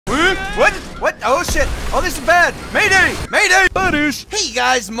What? Oh shit! Oh, this is bad! Mayday! Mayday! Badoosh! Hey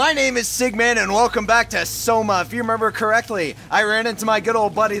guys, my name is Sigman and welcome back to Soma. If you remember correctly, I ran into my good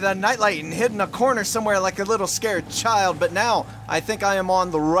old buddy the Nightlight and hid in a corner somewhere like a little scared child, but now I think I am on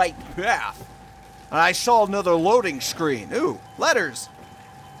the right path. And I saw another loading screen. Ooh, letters!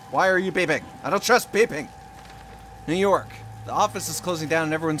 Why are you beeping? I don't trust beeping. New York. The office is closing down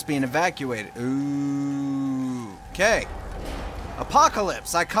and everyone's being evacuated. Ooh. Okay.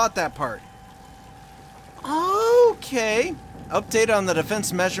 Apocalypse. I caught that part. Okay. Update on the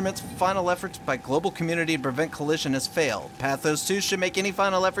defense measurements. Final efforts by global community to prevent collision has failed. Pathos 2 should make any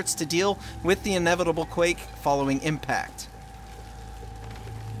final efforts to deal with the inevitable quake following impact.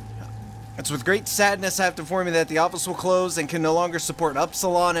 It's with great sadness I have to inform you that the office will close and can no longer support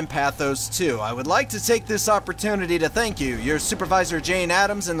Upsilon and Pathos 2. I would like to take this opportunity to thank you, your supervisor Jane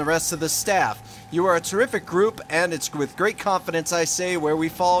Adams, and the rest of the staff. You are a terrific group, and it's with great confidence I say where we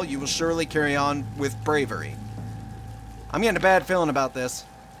fall, you will surely carry on with bravery. I'm getting a bad feeling about this.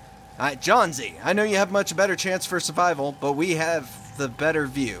 Alright, John Z, I know you have much better chance for survival, but we have the better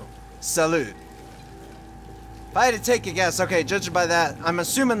view. Salute. If I had to take a guess, okay, judging by that, I'm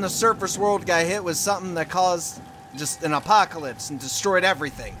assuming the surface world got hit with something that caused just an apocalypse and destroyed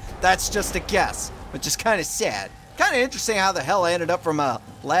everything. That's just a guess, which is kind of sad. Kind of interesting how the hell I ended up from a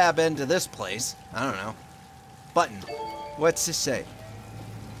lab into this place. I don't know. Button. What's this say?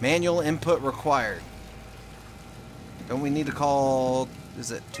 Manual input required. Don't we need to call...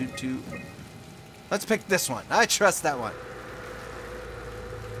 Is it 22? Let's pick this one. I trust that one.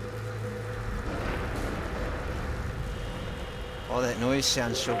 All that noise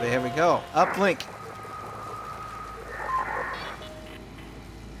sounds so bad. Here we go. Uplink.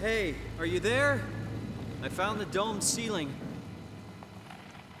 Hey, are you there? I found the dome ceiling.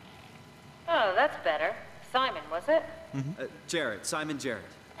 Oh, that's better. Simon, was it? Jarrett, Simon Jarrett.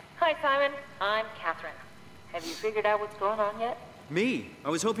 Hi, Simon. I'm Catherine. Have you figured out what's going on yet? Me? I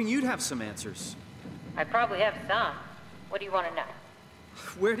was hoping you'd have some answers. I probably have some. What do you want to know?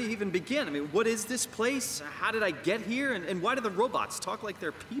 Where do you even begin? I mean, what is this place? How did I get here? And why do the robots talk like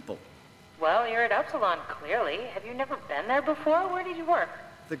they're people? Well, you're at Upsilon, clearly. Have you never been there before? Where did you work?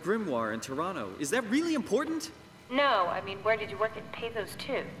 The Grimoire in Toronto. Is that really important? No, I mean, where did you work at Pathos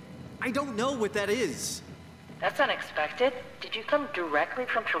 2? I don't know what that is. That's unexpected. Did you come directly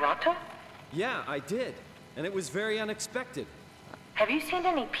from Toronto? Yeah, I did. And it was very unexpected. Have you seen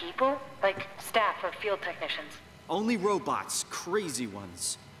any people? Like staff or field technicians? Only robots, crazy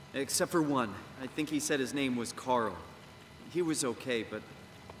ones. Except for one. I think he said his name was Carl. He was okay, but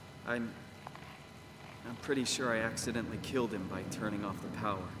I'm pretty sure I accidentally killed him by turning off the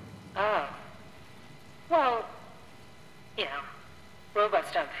power. Oh. Well, you know,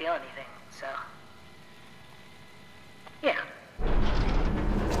 robots don't feel anything, so... Yeah.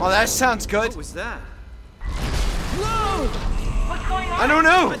 Oh, that sounds good. What was that? Whoa! What's going on? I don't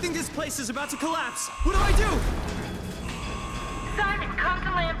know. I think this place is about to collapse. What do I do? Simon, come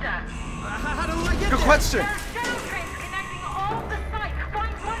to Lambda. How do I get Good there? question. There are shuttle trains connecting all the sites.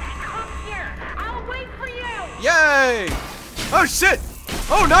 Find one and come here. I'll wait for you. Yay! Oh shit!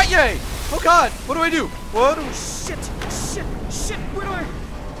 Oh, not yay! Oh god, what do I do? What do Shit!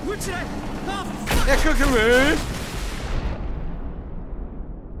 Where should I? Oh, Yeah, come here.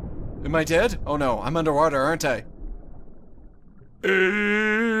 Am I dead? Oh no, I'm underwater, aren't I? I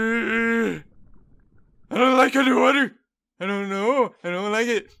don't like underwater. I don't know. I don't like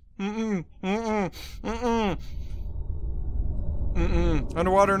it.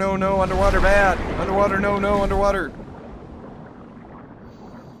 Underwater, no, no. Underwater, bad. Underwater, no, no. Underwater.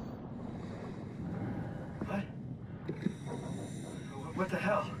 What? What the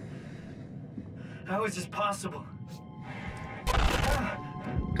hell? How is this possible?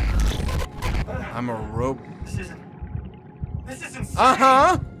 I'm a robot. This isn't safe.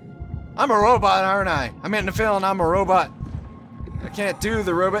 Uh-huh. I'm a robot, aren't I? I'm getting the feeling I'm a robot. I can't do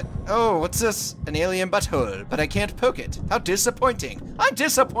the robot. Oh, what's this? An alien butthole, but I can't poke it. How disappointing. I'm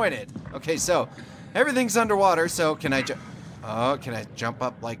disappointed. Okay, so everything's underwater, so can I jump? Oh, can I jump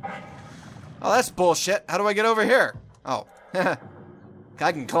up like... Oh, that's bullshit. How do I get over here? Oh, I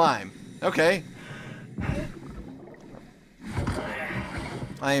can climb. Okay.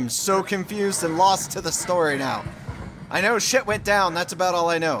 I am so confused and lost to the story now. I know shit went down. That's about all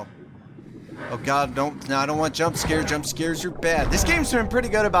I know. Oh god, no, I don't want jump scares. Jump scares are bad. This game's been pretty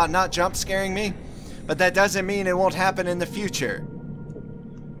good about not jump scaring me, but that doesn't mean it won't happen in the future.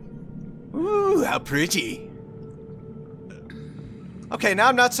 Ooh, how pretty. Okay, now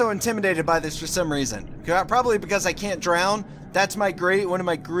I'm not so intimidated by this for some reason. Probably because I can't drown. That's one of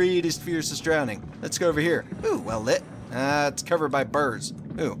my greatest fears is drowning. Let's go over here. Ooh, well lit. It's covered by birds.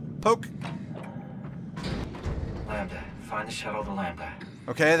 Ooh, poke. Lambda. Find the shuttle to Lambda.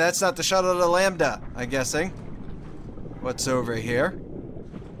 Okay, that's not the shuttle to Lambda, I'm guessing. What's over here?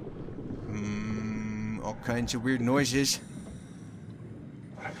 All kinds of weird noises.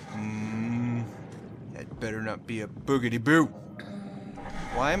 That better not be a boogity-boo.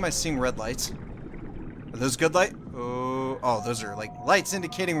 Why am I seeing red lights? Are those good light? Oh, those are like lights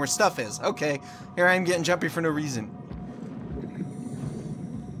indicating where stuff is. Okay, here I am getting jumpy for no reason.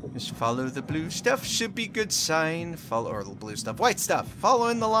 Just follow the blue stuff, should be good sign. Or the blue stuff, white stuff. Follow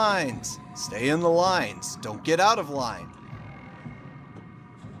in the lines. Stay in the lines. Don't get out of line.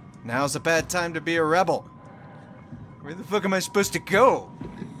 Now's a bad time to be a rebel. Where the fuck am I supposed to go?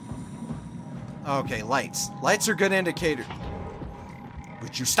 Okay, lights. Lights are good indicators.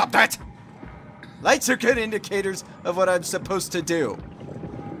 Would you stop that? Lights are good indicators of what I'm supposed to do.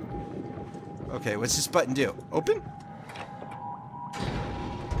 Okay, what's this button do? Open?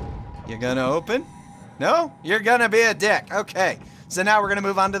 You gonna open? No? You're gonna be a dick. Okay, so now we're gonna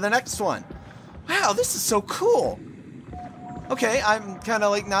move on to the next one. Wow, this is so cool. Okay, I'm kind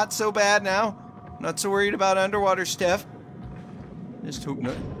of like not so bad now. Not so worried about underwater stuff. Just hope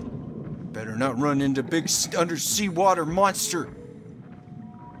not. Better not run into big undersea water monster.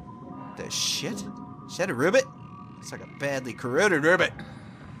 The shit? Is that a ribbit? It's like a badly corroded ribbit.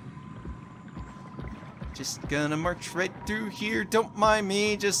 Just gonna march right through here. Don't mind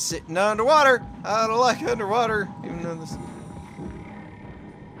me, just sitting underwater. I don't like underwater, even though this.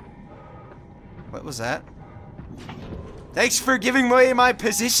 What was that? Thanks for giving away my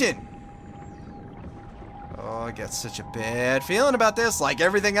position. Oh, I got such a bad feeling about this, like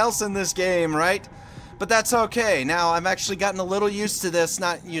everything else in this game, right? But that's okay. Now I've actually gotten a little used to this,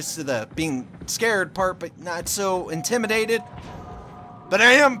 not used to the being scared part, but not so intimidated. But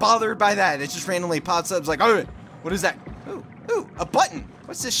I am bothered by that. It just randomly pops up. It's like, oh, what is that? Ooh, a button.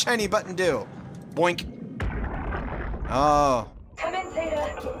 What's this shiny button do? Boink. Oh. Come in,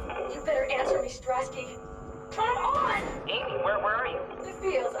 Theta. You better answer me, Strasky. Come on! Amy, where are you? The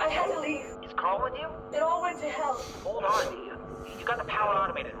fields. I had to leave. Is Carl with you? It all went to hell. Hold on. You got the power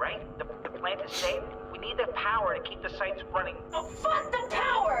automated, right? The plant is safe? We need the power to keep the sites running. Oh, fuck the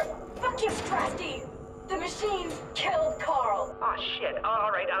power! Fuck you, Strasky! The machines killed Carl. Oh, shit.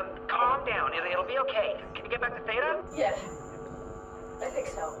 All right, calm down. It'll be okay. Can you get back to Theta? Yeah. I think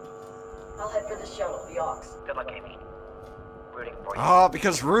so. I'll head for the shuttle, the Aux. Good luck, Amy. Rooting for you. Oh,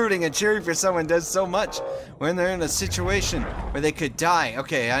 because rooting and cheering for someone does so much when they're in a situation where they could die.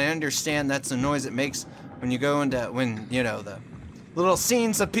 Okay, I understand that's the noise it makes when you go into, when, you know, the little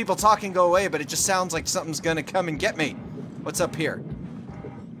scenes of people talking go away, but it just sounds like something's gonna come and get me. What's up here?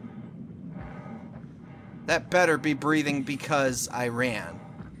 That better be breathing because I ran.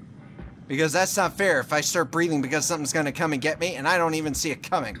 Because that's not fair if I start breathing because something's gonna come and get me and I don't even see it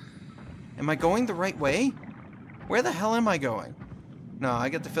coming. Am I going the right way? Where the hell am I going? No, I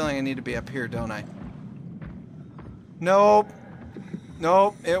get the feeling I need to be up here, don't I? Nope.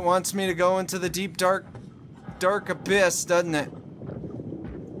 Nope. It wants me to go into the deep, dark abyss, doesn't it?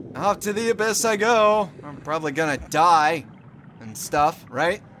 Off to the abyss I go. I'm probably gonna die and stuff,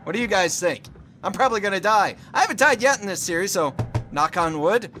 right? What do you guys think? I'm probably gonna die. I haven't died yet in this series, so knock on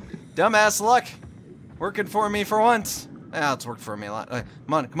wood. Dumbass luck. Working for me for once. Ah, it's worked for me a lot.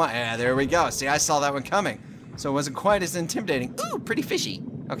 Come on. Yeah, there we go. See, I saw that one coming. So it wasn't quite as intimidating. Ooh, pretty fishy.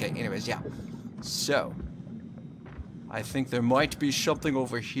 Okay, anyways, yeah. So, I think there might be something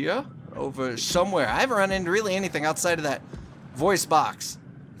over here. Over somewhere. I haven't run into really anything outside of that voice box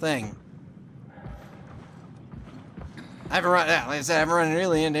thing. I haven't run, like I said, I haven't run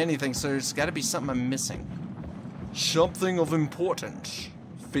really into anything, so there's got to be something I'm missing. Something of importance.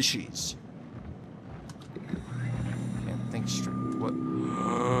 Fishies. Can't think straight. What?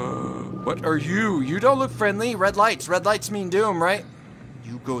 What are you? You don't look friendly. Red lights. Red lights mean doom, right?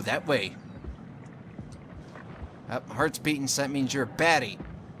 You go that way. Heart's beating, so that means you're a baddie.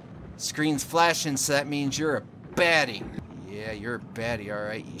 Screen's flashing, so that means you're a baddie. Yeah, you're a baddie,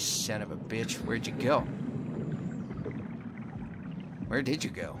 alright, you son of a bitch. Where'd you go? Where did you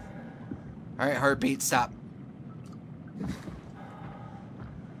go? Alright, heartbeat, stop.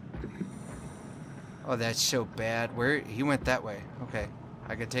 Oh, that's so bad. Where? He went that way. Okay,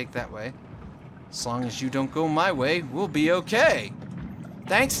 I could take that way. As long as you don't go my way, we'll be okay.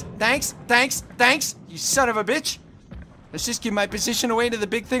 Thanks, you son of a bitch. Let's just give my position away to the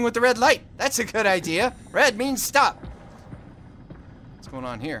big thing with the red light. That's a good idea. Red means stop. What's going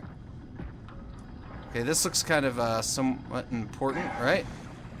on here? Okay, this looks kind of somewhat important, right?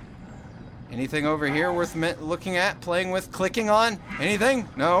 Anything over here worth looking at, playing with, clicking on? Anything?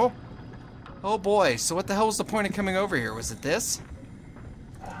 No? Oh boy, so what the hell was the point of coming over here? Was it this?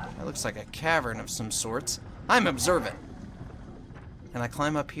 That looks like a cavern of some sorts. I'm observant. Can I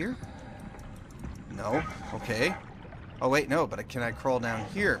climb up here? No. Okay. Oh, wait, no, but can I crawl down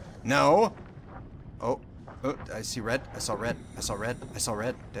here? No. Oh, I see red. I saw red. I saw red. I saw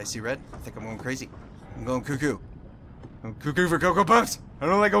red. Did I see red? I think I'm going crazy. I'm going cuckoo. I'm cuckoo for Cocoa Puffs. I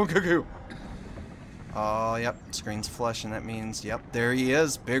don't like going cuckoo. Oh, yep. Screen's flush, and that means, yep, there he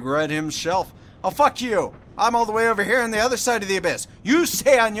is. Big Red himself. Oh, fuck you. I'm all the way over here on the other side of the abyss. You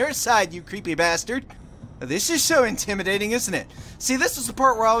stay on your side, you creepy bastard. This is so intimidating, isn't it? See, this is the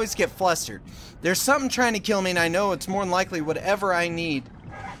part where I always get flustered. There's something trying to kill me, and I know it's more than likely whatever I need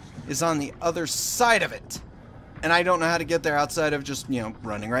is on the other side of it. And I don't know how to get there outside of just, you know,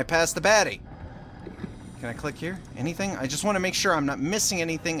 running right past the baddie. Can I click here? Anything? I just want to make sure I'm not missing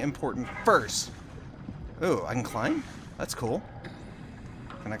anything important first. Ooh, I can climb? That's cool.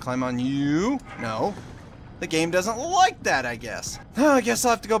 Can I climb on you? No. The game doesn't like that, I guess. Oh, I guess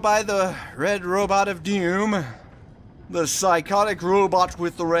I'll have to go buy the red robot of doom. The psychotic robot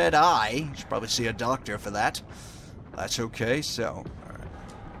with the red eye. You should probably see a doctor for that. That's okay, so... Alright.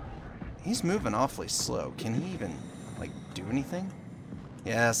 He's moving awfully slow. Can he even, like, do anything?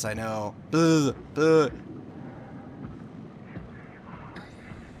 Yes, I know. Ugh, ugh.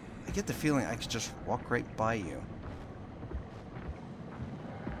 I get the feeling I could just walk right by you.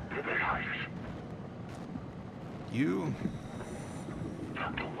 You...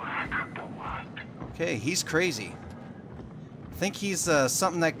 Okay, he's crazy. I think he's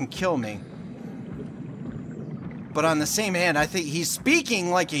something that can kill me. But on the same hand, I think he's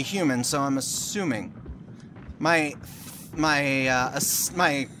speaking like a human, so I'm assuming. My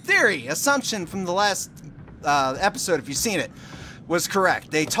theory, assumption from the last episode, if you've seen it, was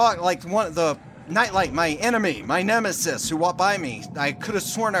correct. They talk like one of the Nightlight, my enemy, my nemesis who walked by me. I could have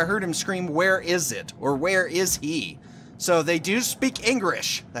sworn I heard him scream, "Where is it?" or "Where is he?" So they do speak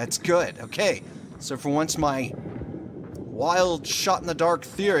English. That's good. Okay. So for once my wild shot-in-the-dark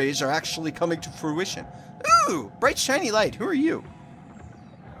theories are actually coming to fruition. Ooh! Bright shiny light. Who are you?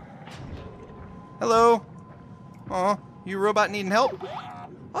 Hello? Aw, you robot needing help?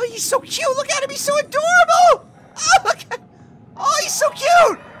 Oh, he's so cute! Look at him! He's so adorable! Oh, look at... Oh, he's so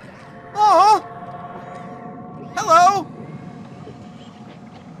cute! Aw! Hello?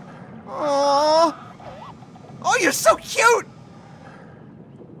 Aww. Oh, you're so cute!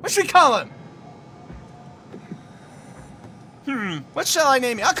 What should we call him? What shall I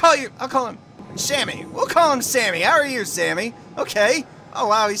name you? I'll call him Sammy. We'll call him Sammy. How are you, Sammy? Okay. Oh,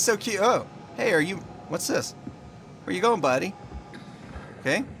 wow, he's so cute. Oh, hey, what's this? Where you going, buddy?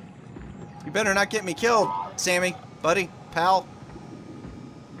 Okay. You better not get me killed, Sammy, buddy, pal.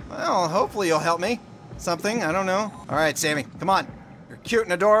 Well, hopefully you'll help me. Something, I don't know. All right, Sammy, come on. You're cute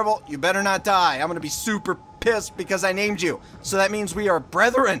and adorable. You better not die. I'm gonna be super pissed because I named you. So that means we are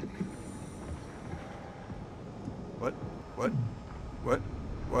brethren.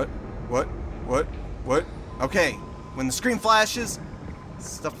 What? Okay, when the screen flashes,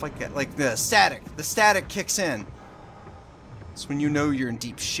 stuff like that, like the static kicks in. It's when you know you're in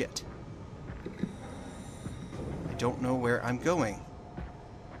deep shit. I don't know where I'm going.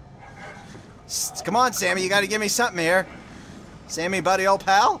 Come on, Sammy, you gotta give me something here. Sammy, buddy, old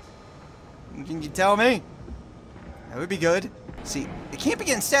pal? Can you tell me? That would be good. See, it can't be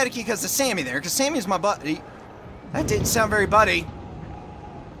getting staticky because of Sammy there, because Sammy's my buddy. That didn't sound very buddy.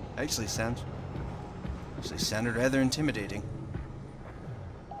 Actually sounded rather intimidating.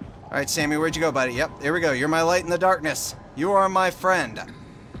 Alright, Sammy, where'd you go, buddy? Yep, there we go. You're my light in the darkness. You are my friend.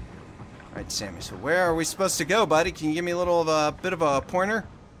 Alright, Sammy, so where are we supposed to go, buddy? Can you give me a little bit of a pointer?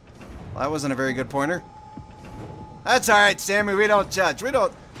 Well, that wasn't a very good pointer. That's alright, Sammy. We don't judge. We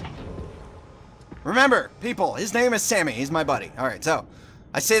don't... Remember, people, his name is Sammy. He's my buddy. Alright, so,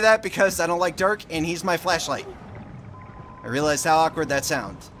 I say that because I don't like dark, and he's my flashlight. I realize how awkward that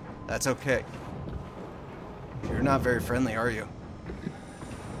sounds. That's okay. You're not very friendly, are you?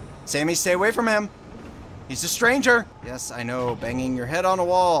 Sammy, stay away from him. He's a stranger. Yes, I know, banging your head on a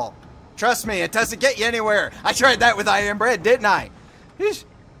wall. Trust me, it doesn't get you anywhere. I tried that with I Am Bread, didn't I?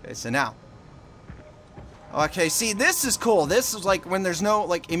 Okay, so now. Okay, see, this is cool. This is like when there's no,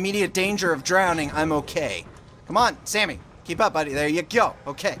 like, immediate danger of drowning, I'm okay. Come on, Sammy. Keep up, buddy. There you go.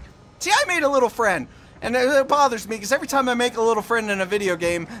 Okay. See, I made a little friend. And it bothers me, because every time I make a little friend in a video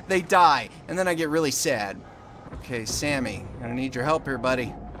game, they die. And then I get really sad. Okay, Sammy. I'm gonna need your help here, buddy.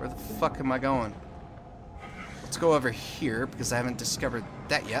 Where the fuck am I going? Let's go over here, because I haven't discovered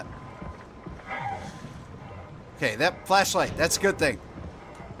that yet. Okay, that flashlight. That's a good thing.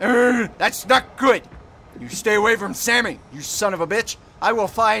 That's not good! You stay away from Sammy, you son of a bitch. I will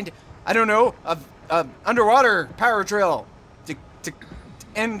find, I don't know, a underwater power drill to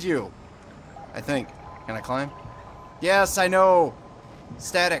end you. I think. Can I climb? Yes, I know.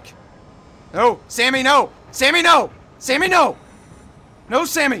 Static. No, Sammy, no! Sammy, no! Sammy, no! No,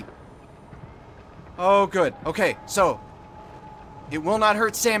 Sammy! Oh, good. Okay, so it will not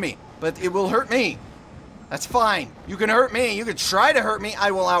hurt Sammy, but it will hurt me. That's fine. You can hurt me. You can try to hurt me.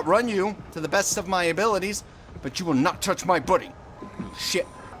 I will outrun you to the best of my abilities, but you will not touch my buddy. Shit.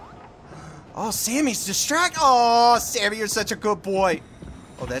 Oh, Sammy's distracted. Oh, Sammy, you're such a good boy.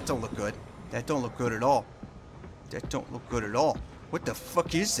 Oh, that don't look good. That don't look good at all. That don't look good at all. What the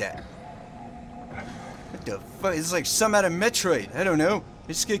fuck is that? What the fuck? It's like some out of Metroid. I don't know.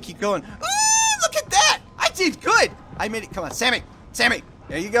 It's gonna keep going. Oh, look at that! I did good! I made it. Come on, Sammy. Sammy.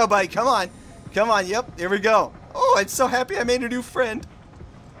 There you go, buddy. Come on. Come on. Yep. Here we go. Oh, I'm so happy I made a new friend.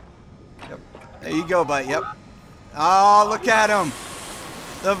 Yep. There you go, buddy. Yep. Oh, look at him.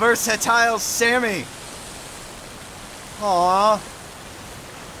 The versatile Sammy. Aww.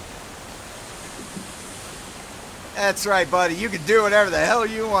 That's right, buddy. You can do whatever the hell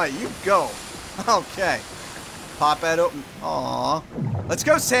you want. You go. Okay. Pop that open. Aww. Let's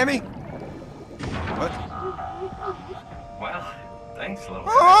go, Sammy. What? Well, thanks, little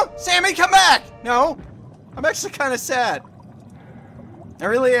guy. Oh, Sammy, come back. No. I'm actually kind of sad. I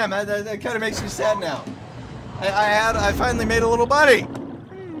really am. That kind of makes me sad now. I finally made a little buddy.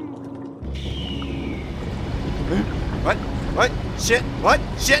 What? What? Shit. What?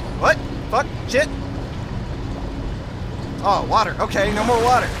 Shit. What? Fuck. Shit. Oh, water. Okay, no more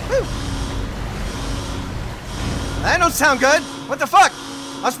water. Whew. That don't sound good. What the fuck?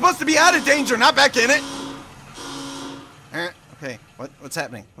 I'm supposed to be out of danger, not back in it. Okay, what's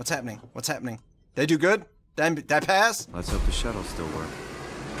happening? What's happening? What's happening? They do good? Did I pass? Let's hope the shuttles still work.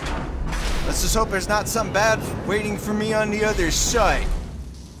 Let's just hope there's not something bad waiting for me on the other side.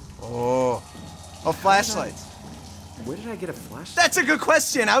 Oh. Oh, flashlights. Where did I get a flashlight? That's a good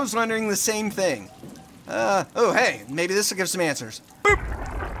question. I was wondering the same thing. Oh, hey, maybe this will give some answers. Boop.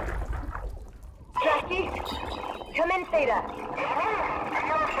 Jackie, come in, Theta.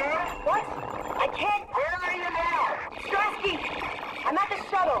 What? I can't. Where are you now? Strasky, I'm at the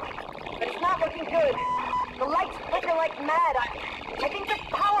shuttle, but it's not looking good. The lights flicker like mad. I think the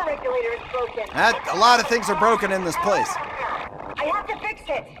power regulator is broken. A lot of things are broken in this place. I have to fix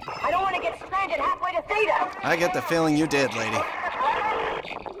it. I don't want to get stranded halfway to Theta. I get the feeling you did, lady.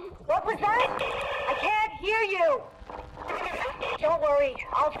 What was that? I can't hear you. Don't worry,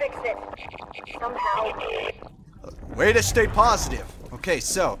 I'll fix it. Somehow. Way to stay positive. Okay,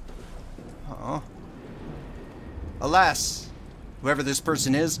 so. Alas, whoever this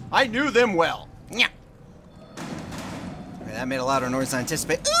person is, I knew them well. Yeah. Okay, that made a louder noise than I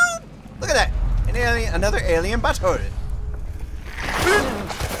anticipated. Ooh, look at that. An alien, another alien butthole.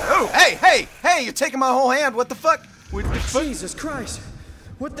 Oh, hey, you're taking my whole hand. What the fuck? What the fuck? Jesus Christ.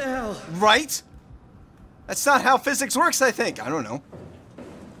 What the hell? Right? That's not how physics works, I think. I don't know.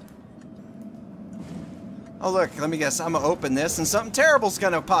 Oh, look, let me guess. I'm gonna open this and something terrible's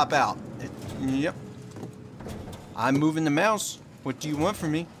gonna pop out. Yep. I'm moving the mouse. What do you want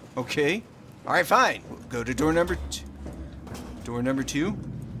from me? Okay. All right, fine. We'll go to door number 2. Door number 2.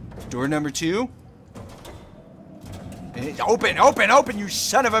 Door number 2. Open, you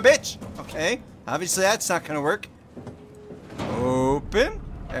son of a bitch. Okay. Obviously, that's not gonna work. Open.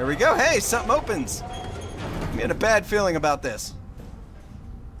 There we go. Hey, something opens. I'm getting a bad feeling about this.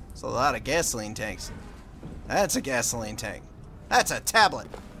 It's a lot of gasoline tanks. That's a gasoline tank. That's a tablet.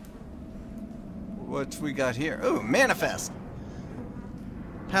 What we got here? Ooh, manifest.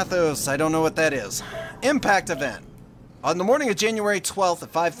 Pathos, I don't know what that is. Impact event. On the morning of January 12th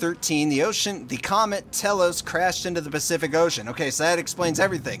at 5:13, the comet Telos crashed into the Pacific Ocean. Okay, so that explains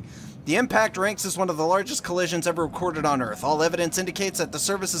everything. The impact ranks as one of the largest collisions ever recorded on Earth. All evidence indicates that the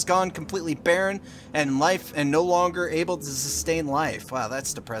surface has gone completely barren and no longer able to sustain life. Wow,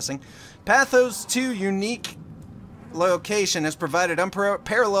 that's depressing. Pathos 2 unique location has provided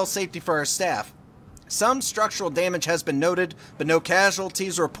unparalleled safety for our staff. Some structural damage has been noted, but no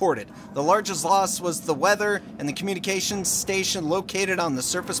casualties reported. The largest loss was the weather and the communications station located on the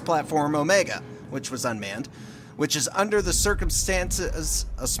surface platform Omega, which was unmanned, which is under the circumstances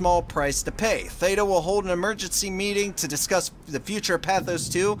a small price to pay. Theta will hold an emergency meeting to discuss the future of Pathos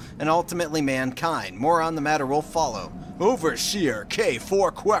 2 and ultimately mankind. More on the matter will follow. Overseer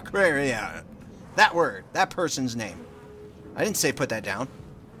K4 Quaquaria. That word, that person's name. I didn't say put that down.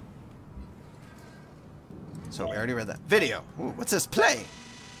 So we already read that. Video. Ooh, what's this? Play.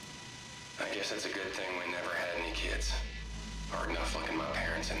 I guess it's a good thing we never had any kids. Hard enough looking my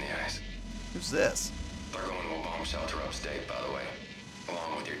parents in the eyes. Who's this? They're going to a bomb shelter upstate, by the way,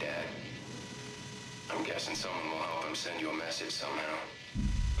 along with your dad. I'm guessing someone will help him send you a message somehow.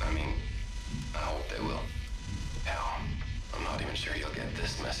 I mean, I hope they I will. Hell, I'm not even sure you'll get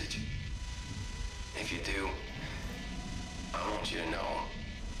this message. If you do, I want you to know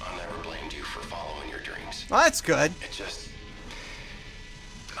I never blamed you for following your dreams. Well, that's good. It just...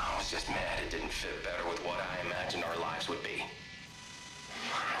 I was just mad it didn't fit better with what I imagined our lives would be.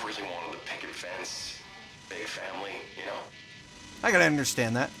 I really wanted the picket fence, big family, you know? I gotta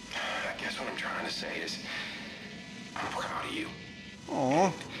understand that. I guess what I'm trying to say is, I'm proud of you.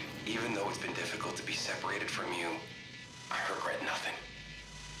 Aww. Even though it's been difficult to be separated from you, I regret nothing.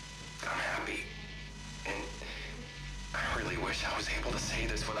 I'm happy. And I really wish I was able to say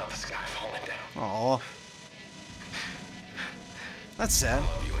this without the sky falling down. Aww. That's sad. I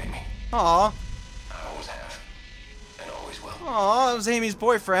love you, Amy. Aww. I always have. And always will. Aww, that was Amy's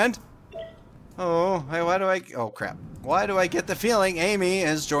boyfriend. Oh, hey, why do I... Oh, crap. Why do I get the feeling Amy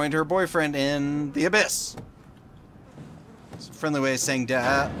has joined her boyfriend in the abyss? It's a friendly way of saying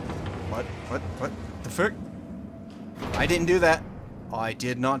that. What the fuck? I didn't do that. I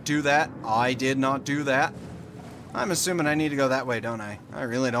did not do that. I did not do that. I'm assuming I need to go that way, don't I? I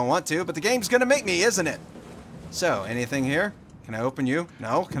really don't want to, but the game's gonna make me, isn't it? So, anything here? Can I open you?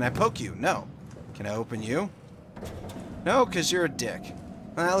 No. Can I poke you? No. Can I open you? No, because you're a dick.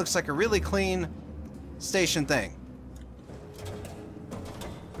 Well, that looks like a really clean station thing.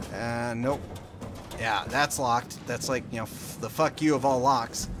 Nope. Yeah, that's locked. That's like, you know, the fuck you of all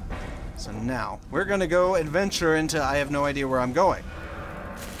locks. So now, we're gonna go adventure into I have no idea where I'm going.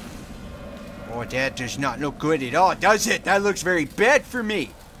 Oh, that does not look good at all, does it? That looks very bad for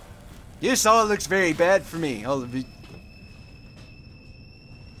me. This all looks very bad for me. All of it.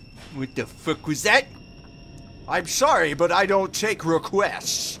 What the fuck was that? I'm sorry, but I don't take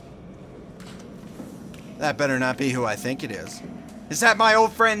requests. That better not be who I think it is. Is that my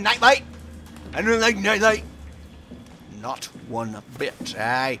old friend Nightlight? I don't like Nightlight. Not one bit.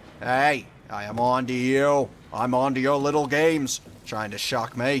 Hey, I am on to you. I'm on to your little games. Trying to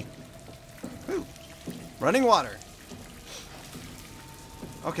shock me. Ooh, running water.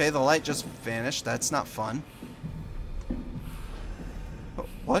 Okay, the light just vanished. That's not fun. Oh,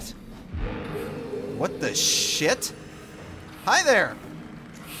 what? What the shit? Hi there!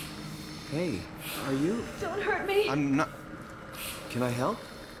 Hey, are you... Don't hurt me. I'm not... Can I help?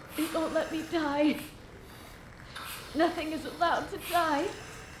 It won't let me die. Nothing is allowed to die.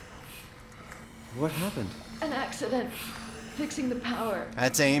 What happened? An accident. Fixing the power.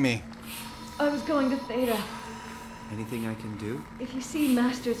 That's Amy. I was going to Theta. Anything I can do? If you see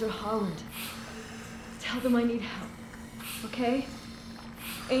Masters or Holland, tell them I need help. Okay?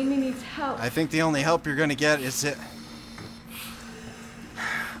 Amy needs help. I think the only help you're gonna get is it...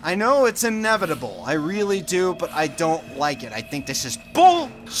 I know it's inevitable. I really do, but I don't like it. I think this is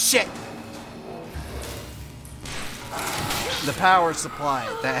bullshit. The power supply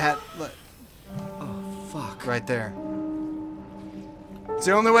that had... Look, Oh, fuck. right there. It's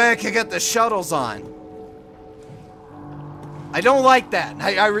the only way I can get the shuttles on. I don't like that.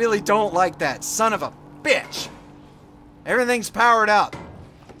 I really don't like that. Son of a bitch. Everything's powered up.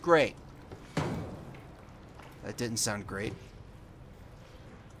 Great. That didn't sound great.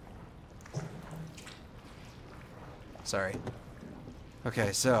 Sorry.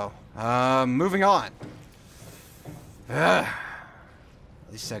 Okay, so, moving on. At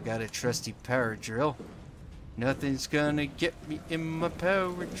least I got a trusty power drill. Nothing's gonna get me in my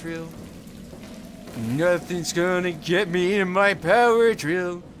power drill. Nothing's gonna get me in my power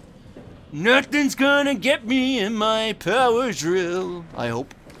drill. Nothing's gonna get me in my power drill. I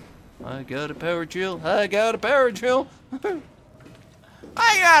hope. I got a power drill. I got a power drill.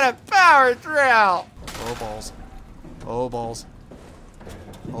 I got a power drill. Oh, balls. Oh, balls.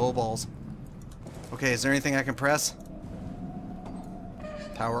 Oh, balls. Okay, is there anything I can press?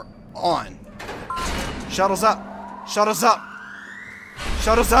 Power on. Shuttles up. Shuttles up.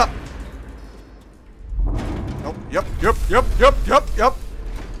 Shuttles up. Nope. Yep.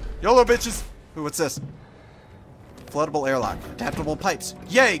 YOLO, bitches. Ooh, what's this? Floatable airlock. Adaptable pipes.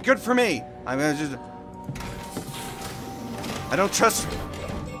 Yay, good for me. I'm gonna just... I don't trust...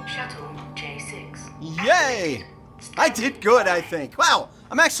 Shuttle J6. Yay! I did good, I think. Wow,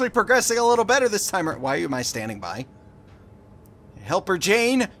 I'm actually progressing a little better this time. Why am I standing by? Helper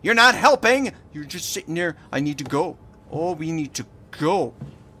Jane, you're not helping. You're just sitting there. I need to go. Oh, we need to go.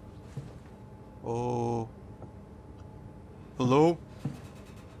 Oh. Hello?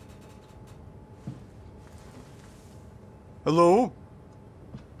 Hello?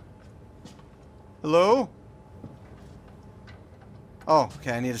 Hello? Oh,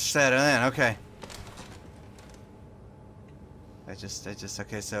 okay, I need to set it in. Okay.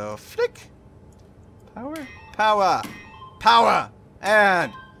 Okay, so flick. Power.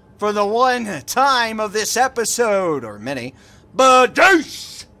 And for the one time of this episode, or many.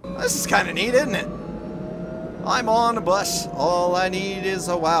 Badoosh! This is kind of neat, isn't it? I'm on a bus. All I need is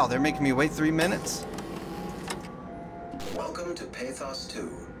a wow. They're making me wait 3 minutes? Welcome to Pathos 2,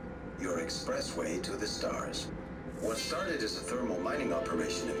 your expressway to the stars. What started as a thermal mining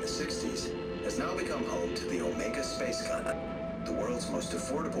operation in the 60s has now become home to the Omega Space Gun, the world's most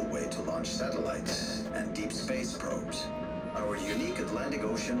affordable way to launch satellites and deep space probes. Our unique Atlantic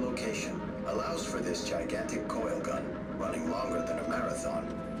Ocean location allows for this gigantic coil gun, running longer than a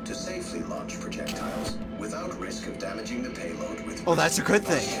marathon, to safely launch projectiles without risk of damaging the payload with... Oh, that's a good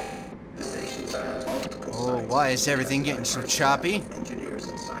thing. The station's has multiple Oh, why is everything getting so choppy? Engineers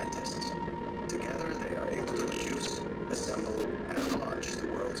and scientists. Together, they are able to produce, assemble, and launch the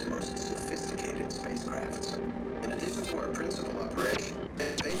world's most sophisticated spacecrafts. In addition to our principal operation,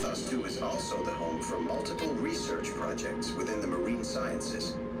 Pathos 2 is also the home for multiple research projects within the marine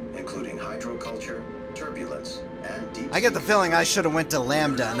sciences, including hydroculture, turbulence, and deep... I get the feeling I should have went to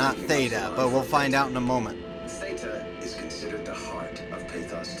Lambda, not Theta, but we'll find out in a moment. Theta is considered the heart of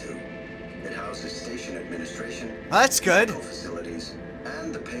Pathos 2. It houses station administration, That's good. facilities,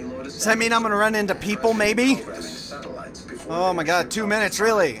 and the payload. Does that mean I'm gonna run into people, maybe? Oh my god, 2 minutes,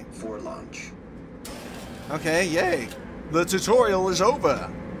 really? For launch. Okay, yay. The tutorial is over.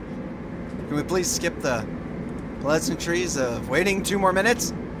 Can we please skip the pleasantries of waiting 2 more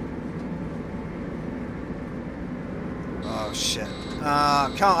minutes? Oh shit.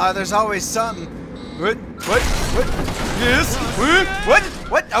 Come on, there's always something. What? Yes?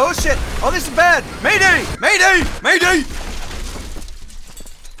 What? Oh shit! Oh, this is bad! Mayday! Mayday! Mayday!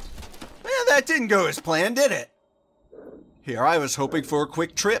 Well, that didn't go as planned, did it? Here, I was hoping for a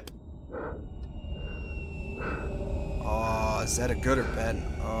quick trip. Oh, is that a good or bad?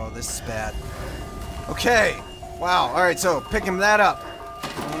 Oh, this is bad. Okay. Wow, alright, so picking that up. I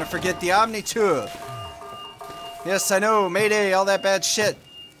don't want to forget the Omni Tour. Yes, I know, Mayday, all that bad shit.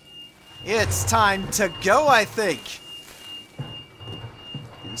 It's time to go, I think.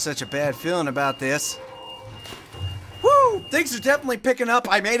 Getting such a bad feeling about this. Woo! Things are definitely picking up.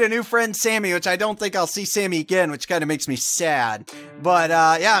 I made a new friend, Sammy, which I don't think I'll see Sammy again, which kind of makes me sad. But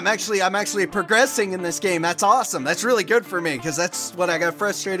yeah, I'm actually progressing in this game. That's awesome. That's really good for me, because that's what I got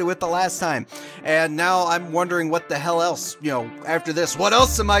frustrated with the last time. And now I'm wondering what the hell else, you know, after this, what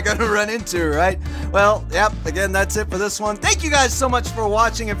else am I gonna run into, right? Well, yep, again, that's it for this one. Thank you guys so much for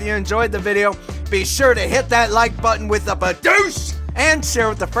watching. If you enjoyed the video, be sure to hit that like button with a badoosh and share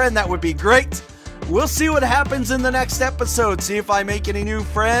with a friend. That would be great. We'll see what happens in the next episode. See if I make any new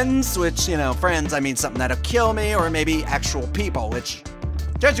friends, which, you know, friends, I mean something that'll kill me, or maybe actual people, which,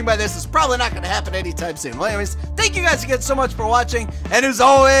 judging by this, is probably not going to happen anytime soon. Well, anyways, thank you guys again so much for watching, and as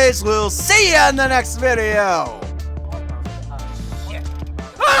always, we'll see you in the next video.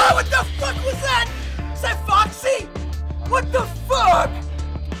 Ah, what the fuck was that? Is that Foxy? What the fuck?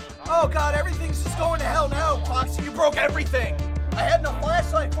 Oh god, everything's just going to hell now, Foxy. You broke everything. I had no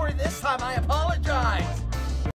flashlight for you this time. I apologize.